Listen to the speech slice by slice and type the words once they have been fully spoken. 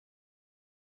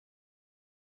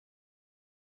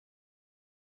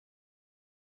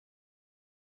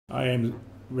I am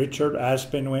Richard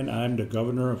Aspinwin. I'm the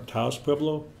governor of Taos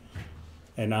Pueblo,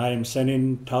 and I am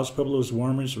sending Taos Pueblo's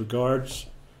warmest regards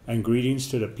and greetings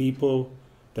to the people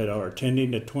that are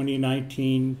attending the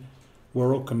 2019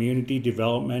 World Community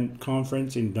Development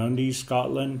Conference in Dundee,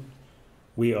 Scotland.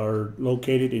 We are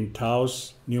located in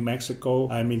Taos, New Mexico.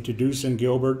 I'm introducing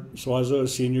Gilbert Suazo, a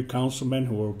senior councilman,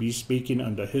 who will be speaking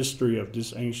on the history of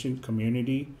this ancient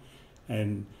community,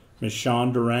 and Ms.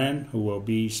 Sean Duran, who will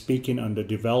be speaking on the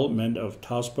development of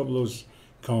Taos Pueblo's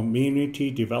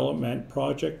Community Development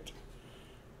Project.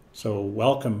 So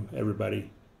welcome,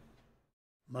 everybody.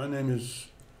 My name is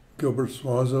Gilbert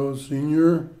Suazo,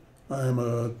 Sr. I am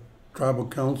a tribal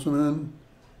councilman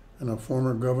and a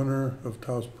former governor of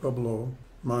Taos Pueblo.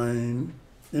 My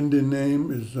Indian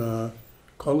name is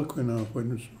Kalaquina,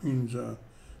 which means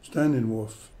standing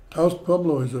wolf. Taos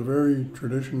Pueblo is a very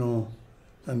traditional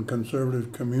and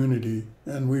conservative community,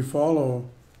 and we follow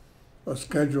a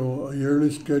yearly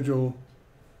schedule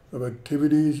of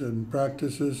activities and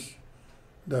practices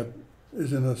that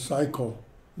is in a cycle.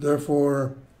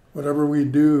 Therefore, whatever we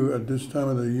do at this time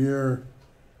of the year,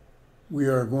 we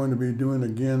are going to be doing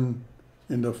again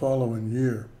in the following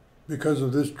year. Because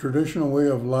of this traditional way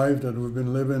of life that we've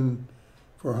been living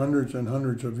for hundreds and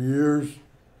hundreds of years,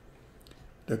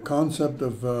 the concept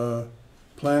of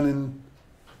planning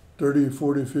 30,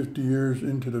 40, 50 years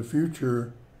into the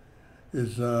future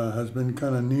has been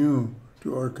kind of new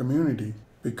to our community.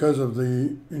 Because of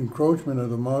the encroachment of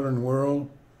the modern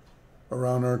world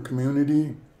around our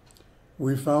community,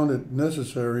 we found it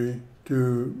necessary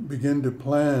to begin to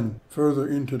plan further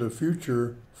into the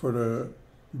future for the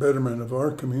betterment of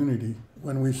our community.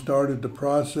 When we started the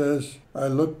process, I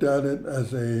looked at it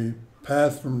as a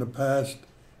path from the past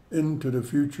into the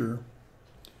future.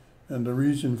 And the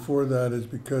reason for that is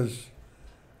because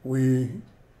we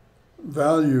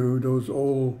value those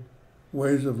old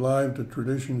ways of life, the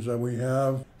traditions that we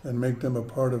have, and make them a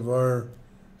part of our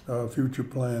future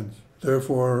plans.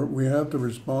 Therefore, we have the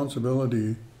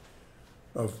responsibility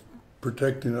of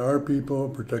protecting our people,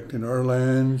 protecting our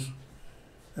lands,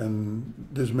 and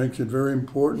this makes it very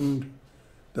important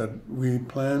that we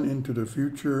plan into the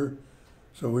future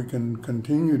so we can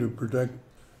continue to protect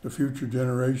the future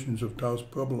generations of Taos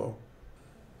Pueblo.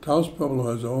 Taos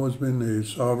Pueblo has always been a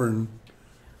sovereign,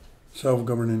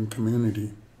 self-governing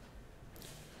community.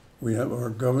 We have our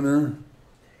governor,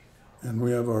 and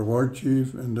we have our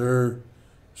Warchief, and their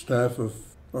staff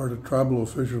are the tribal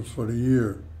officials for the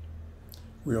year.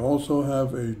 We also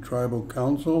have a tribal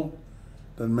council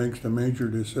that makes the major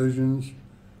decisions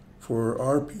for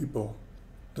our people.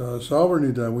 The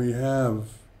sovereignty that we have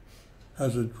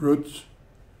has its roots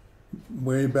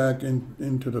way back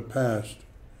into the past.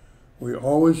 We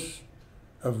always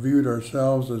have viewed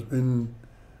ourselves as being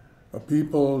a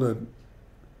people that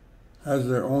has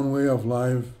their own way of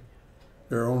life,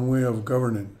 their own way of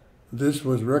governing. This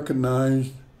was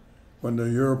recognized when the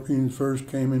Europeans first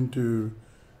came into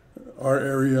our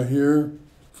area here,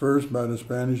 first by the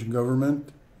Spanish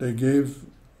government. They gave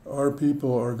our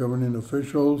people, our governing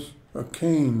officials, a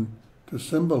cane to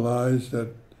symbolize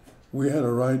that we had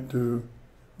a right to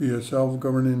be a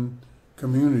self-governing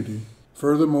community.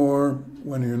 Furthermore,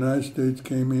 when the United States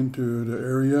came into the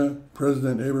area,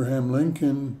 President Abraham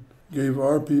Lincoln gave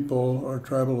our people, our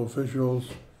tribal officials,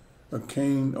 a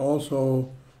cane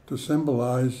also to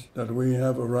symbolize that we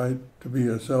have a right to be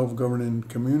a self-governing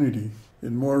community.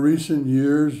 In more recent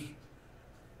years,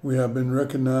 we have been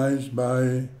recognized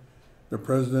by the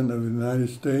President of the United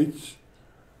States,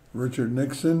 Richard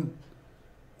Nixon,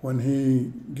 when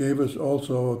he gave us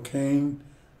also a cane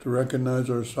to recognize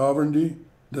our sovereignty.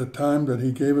 The time that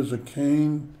he gave us a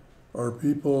cane, our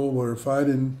people were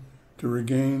fighting to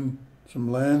regain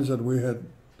some lands that we had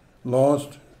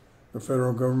lost, the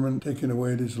federal government taking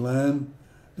away this land.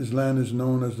 This land is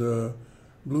known as the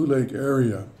Blue Lake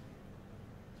area.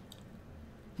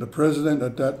 The president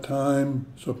at that time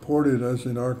supported us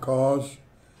in our cause,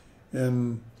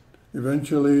 and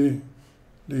eventually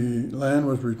the land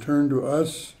was returned to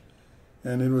us,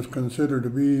 and it was considered to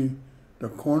be the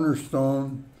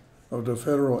cornerstone of the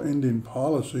federal Indian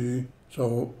policy.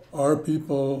 So our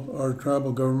people, our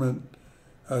tribal government,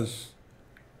 has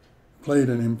played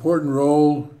an important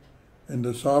role in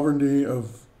the sovereignty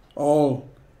of all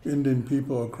Indian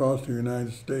people across the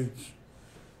United States.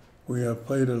 We have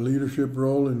played a leadership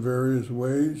role in various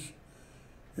ways,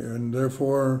 and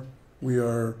therefore we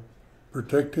are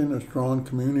protecting a strong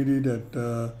community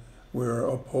that we are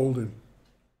upholding.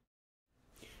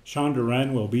 Sean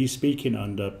Duran will be speaking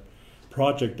on the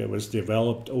project that was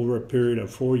developed over a period of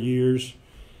 4 years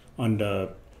on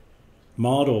the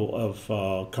model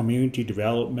of community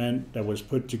development that was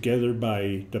put together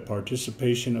by the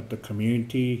participation of the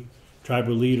community,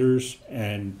 tribal leaders,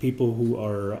 and people who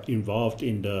are involved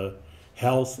in the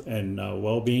health and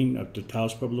well-being of the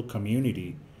Taos Pueblo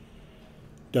community.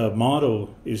 The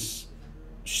model is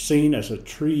seen as a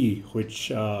tree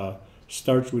which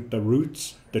starts with the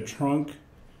roots, the trunk,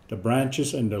 the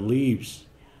branches, and the leaves.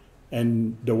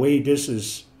 And the way this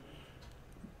is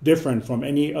different from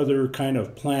any other kind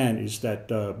of plan is that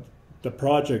the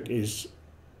project is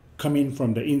coming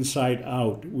from the inside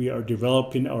out. We are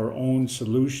developing our own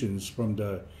solutions from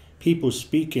the people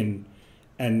speaking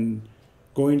and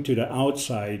going to the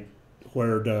outside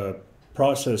where the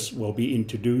process will be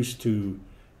introduced to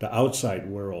the outside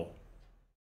world.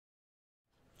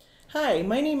 Hi,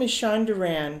 my name is Sean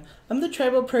Duran. I'm the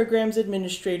Tribal Programs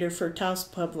Administrator for Taos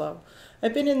Pueblo.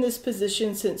 I've been in this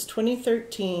position since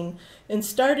 2013 and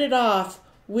started off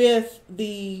with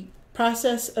the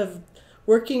process of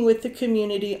working with the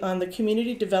community on the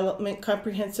Community Development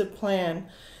Comprehensive Plan.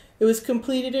 It was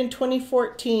completed in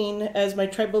 2014, as my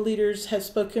tribal leaders have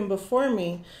spoken before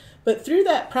me, but through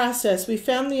that process we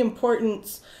found the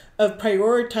importance of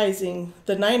prioritizing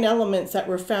the 9 elements that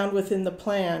were found within the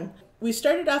plan. We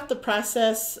started off the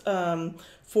process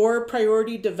for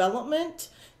priority development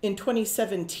in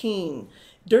 2017.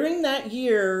 During that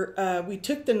year, we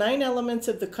took the 9 elements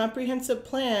of the comprehensive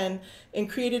plan and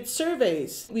created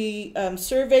surveys. We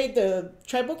surveyed the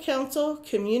tribal council,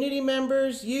 community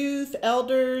members, youth,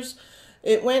 elders.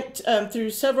 It went through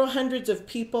several hundreds of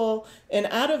people, and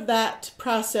out of that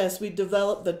process, we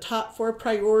developed the top 4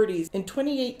 priorities. In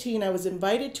 2018, I was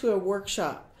invited to a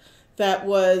workshop that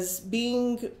was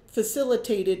being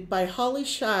facilitated by Holly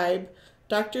Scheib,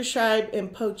 Dr. Scheib,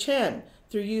 and Po Chen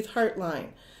through Youth Heartline.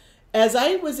 As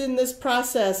I was in this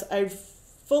process, I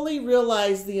fully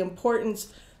realized the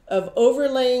importance of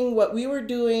overlaying what we were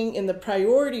doing in the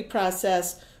priority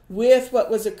process with what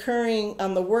was occurring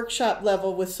on the workshop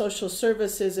level with social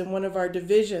services in one of our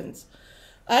divisions.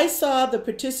 I saw the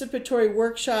participatory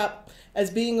workshop as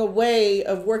being a way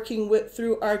of working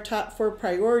through our top 4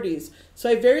 priorities. So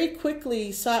I very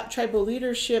quickly sought tribal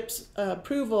leadership's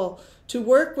approval to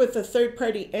work with a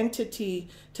third-party entity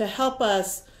to help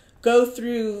us go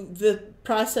through the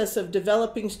process of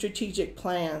developing strategic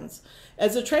plans.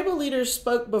 As the tribal leaders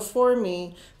spoke before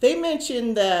me, they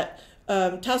mentioned that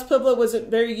Taos Pueblo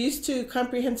wasn't very used to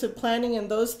comprehensive planning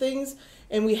and those things,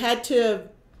 and we had to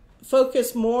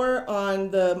focus more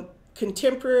on the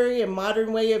contemporary and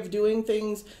modern way of doing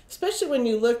things, especially when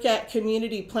you look at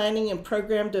community planning and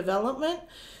program development.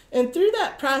 And through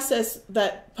that process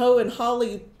that Poe and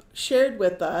Holly shared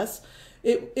with us,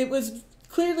 it was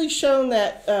clearly shown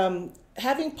that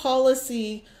having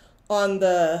policy on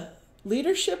the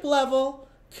leadership level,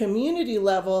 community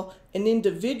level, and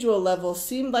individual level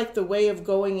seemed like the way of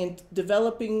going in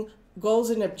developing goals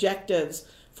and objectives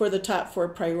for the top 4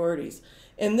 priorities.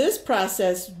 And this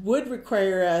process would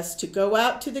require us to go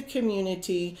out to the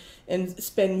community and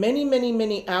spend many, many,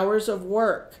 many hours of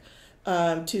work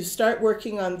to start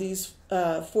working on these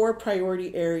 4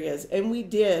 priority areas. And we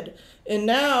did. And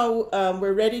now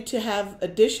we're ready to have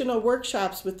additional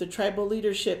workshops with the tribal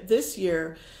leadership this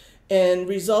year and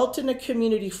result in a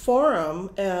community forum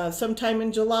sometime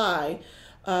in July.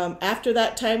 After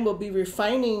that time, we'll be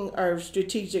refining our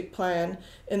strategic plan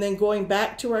and then going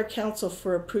back to our council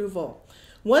for approval.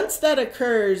 Once that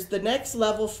occurs, the next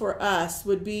level for us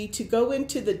would be to go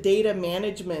into the data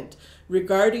management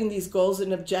regarding these goals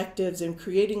and objectives and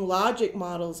creating logic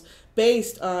models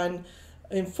based on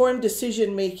informed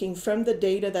decision making from the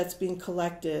data that's being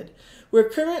collected. We're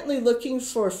currently looking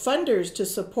for funders to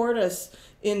support us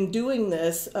in doing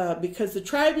this because the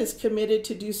tribe is committed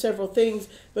to do several things,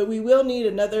 but we will need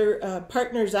another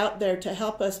partners out there to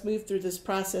help us move through this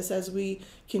process as we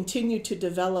continue to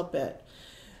develop it.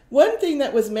 One thing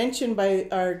that was mentioned by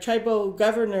our tribal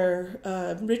governor,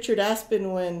 Richard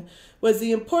Aspinwin, was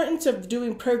the importance of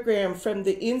doing program from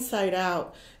the inside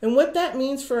out. And what that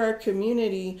means for our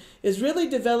community is really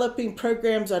developing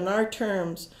programs on our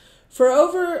terms. For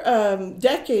over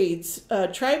decades,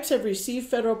 tribes have received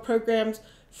federal programs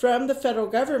from the federal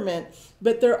government,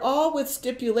 but they're all with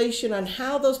stipulation on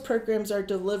how those programs are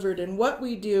delivered and what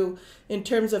we do in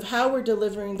terms of how we're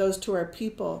delivering those to our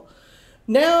people.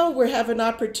 Now we have an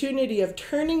opportunity of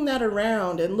turning that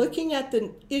around and looking at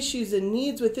the issues and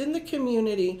needs within the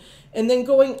community and then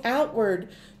going outward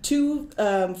to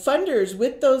funders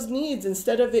with those needs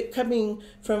instead of it coming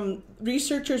from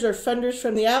researchers or funders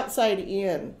from the outside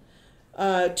in.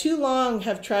 Too long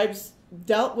have tribes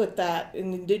dealt with that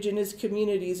in indigenous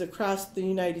communities across the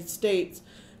United States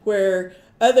where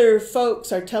other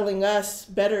folks are telling us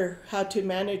better how to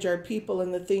manage our people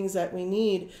and the things that we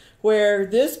need, where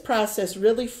this process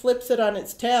really flips it on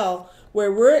its tail,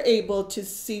 where we're able to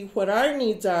see what our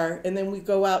needs are, and then we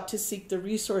go out to seek the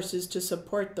resources to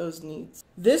support those needs.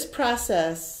 This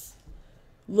process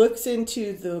looks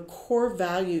into the core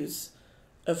values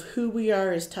of who we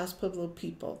are as Taos Pueblo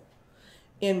people.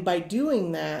 And by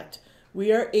doing that,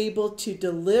 we are able to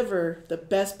deliver the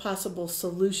best possible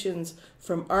solutions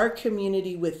from our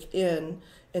community within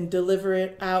and deliver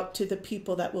it out to the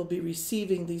people that will be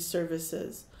receiving these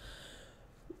services.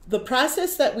 The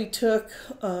process that we took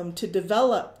to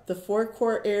develop the 4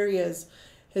 core areas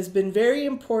has been very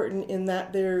important in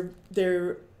that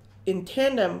they're in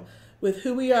tandem with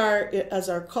who we are as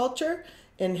our culture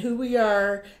and who we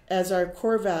are as our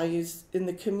core values in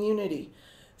the community.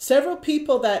 Several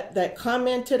people that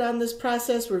commented on this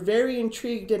process were very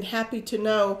intrigued and happy to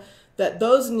know that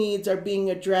those needs are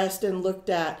being addressed and looked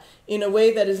at in a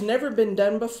way that has never been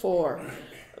done before.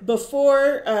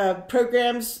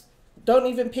 Programs don't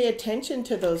even pay attention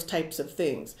to those types of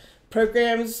things.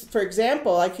 Programs, for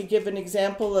example, I could give an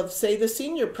example of, say, the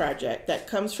senior project that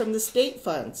comes from the state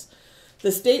funds.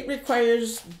 The state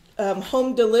requires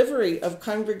home delivery of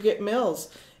congregate meals,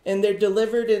 and they're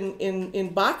delivered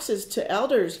in boxes to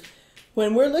elders.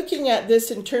 When we're looking at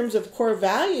this in terms of core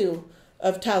value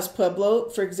of Taos Pueblo,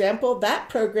 for example, that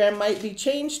program might be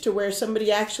changed to where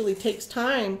somebody actually takes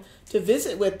time to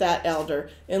visit with that elder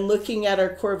and looking at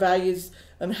our core values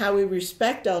and how we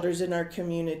respect elders in our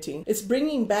community. It's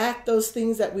bringing back those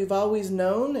things that we've always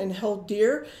known and held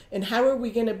dear, and how are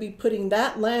we going to be putting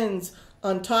that lens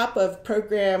on top of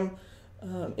program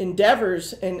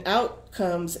endeavors and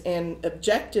outcomes and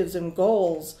objectives and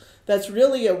goals. That's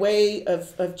really a way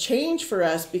of change for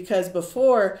us, because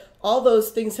before, all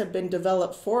those things have been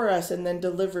developed for us and then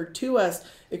delivered to us,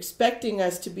 expecting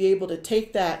us to be able to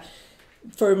take that.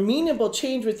 For meaningful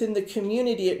change within the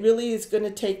community, it really is going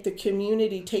to take the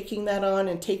community taking that on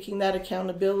and taking that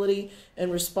accountability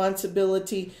and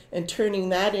responsibility and turning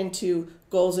that into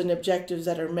goals and objectives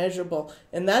that are measurable.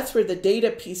 And that's where the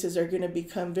data pieces are going to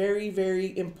become very,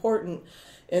 very important,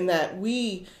 in that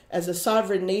we as a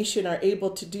sovereign nation are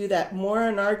able to do that more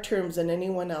on our terms than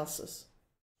anyone else's.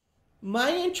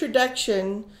 My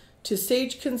introduction to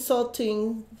Sage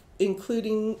Consulting,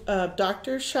 including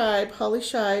Dr. Scheib, Holly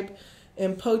Scheib,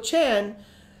 and Po Chan,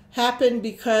 happened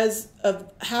because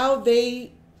of how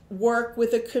they work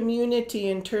with a community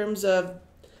in terms of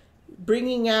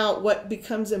bringing out what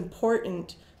becomes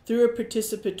important through a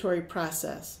participatory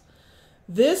process.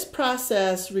 This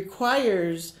process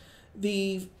requires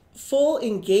the full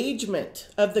engagement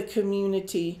of the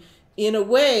community in a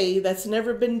way that's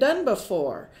never been done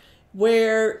before,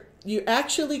 where you're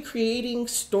actually creating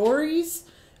stories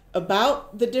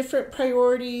about the different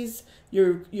priorities.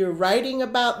 You're writing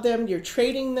about them, you're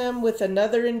trading them with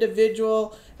another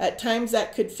individual. At times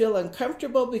that could feel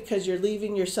uncomfortable because you're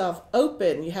leaving yourself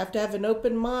open. You have to have an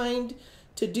open mind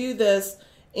to do this.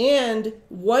 And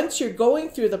once you're going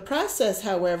through the process,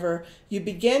 however, you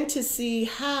begin to see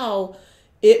how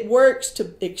it works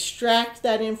to extract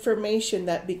that information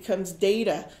that becomes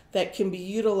data that can be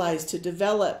utilized to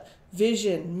develop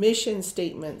vision, mission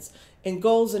statements, and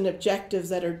goals and objectives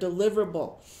that are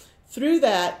deliverable. Through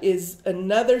that is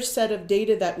another set of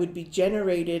data that would be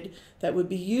generated that would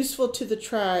be useful to the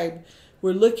tribe.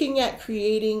 We're looking at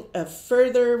creating a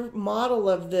further model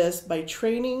of this by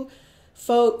training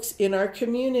folks in our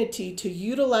community to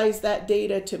utilize that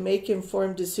data to make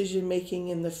informed decision making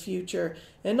in the future,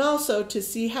 and also to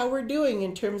see how we're doing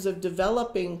in terms of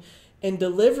developing and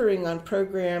delivering on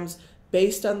programs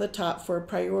based on the top 4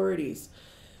 priorities.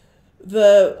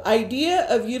 The idea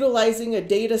of utilizing a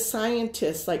data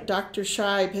scientist like Dr.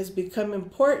 Scheib has become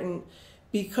important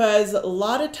because a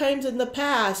lot of times in the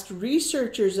past,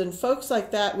 researchers and folks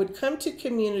like that would come to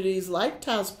communities like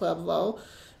Taos Pueblo,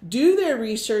 do their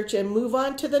research, and move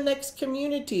on to the next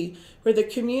community, where the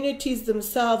communities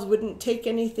themselves wouldn't take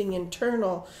anything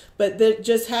internal, but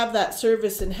just have that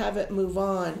service and have it move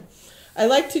on. I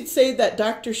like to say that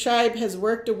Dr. Scheib has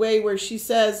worked a way where she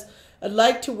says, I'd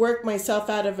like to work myself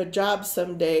out of a job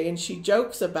someday, and she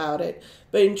jokes about it.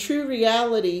 But in true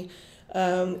reality,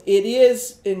 it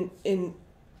is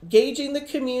engaging the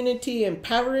community,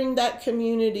 empowering that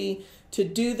community to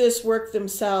do this work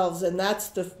themselves, and that's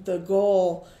the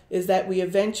goal, is that we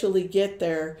eventually get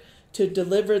there to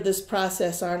deliver this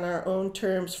process on our own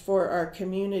terms for our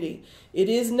community. It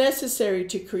is necessary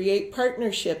to create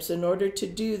partnerships in order to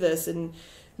do this, and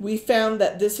we found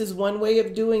that this is one way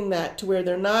of doing that, to where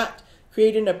they're not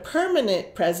creating a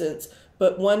permanent presence,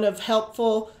 but one of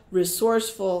helpful,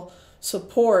 resourceful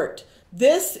support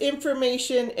This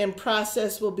information and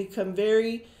process will become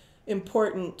very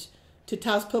important to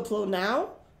Taos Pueblo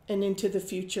now and into the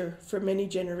future for many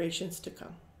generations to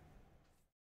come.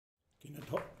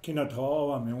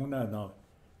 Kinatoa meuna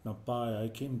na pa ai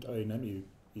kim ai na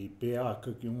I bea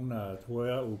kukiuna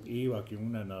toya up iwa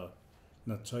kiuna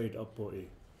na tait apo e.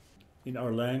 In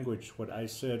our language, what I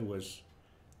said was,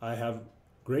 I have a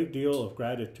great deal of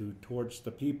gratitude towards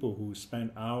the people who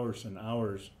spent hours and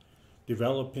hours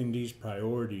developing these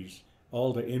priorities,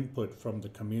 all the input from the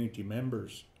community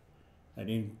members. And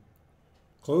in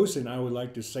closing, I would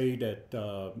like to say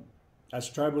that as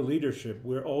tribal leadership,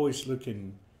 we're always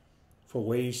looking for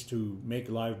ways to make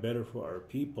life better for our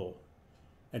people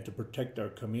and to protect our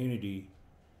community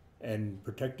and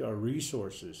protect our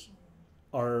resources.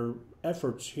 Our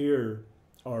efforts here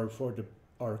are for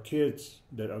our kids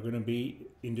that are going to be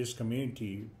in this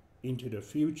community into the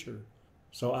future.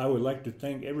 So I would like to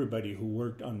thank everybody who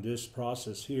worked on this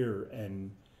process here,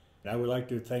 and I would like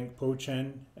to thank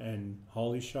Po-Chen and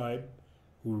Holly Scheib,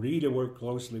 who really worked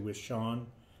closely with Sean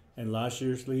and last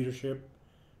year's leadership,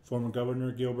 former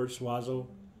Governor Gilbert Suazo,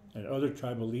 and other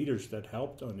tribal leaders that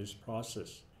helped on this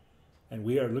process. And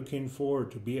we are looking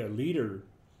forward to be a leader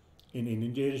in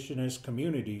indigenous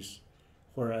communities,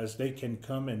 whereas they can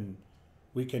come and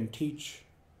we can teach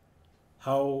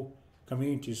how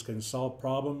communities can solve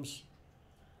problems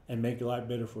and make life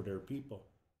better for their people.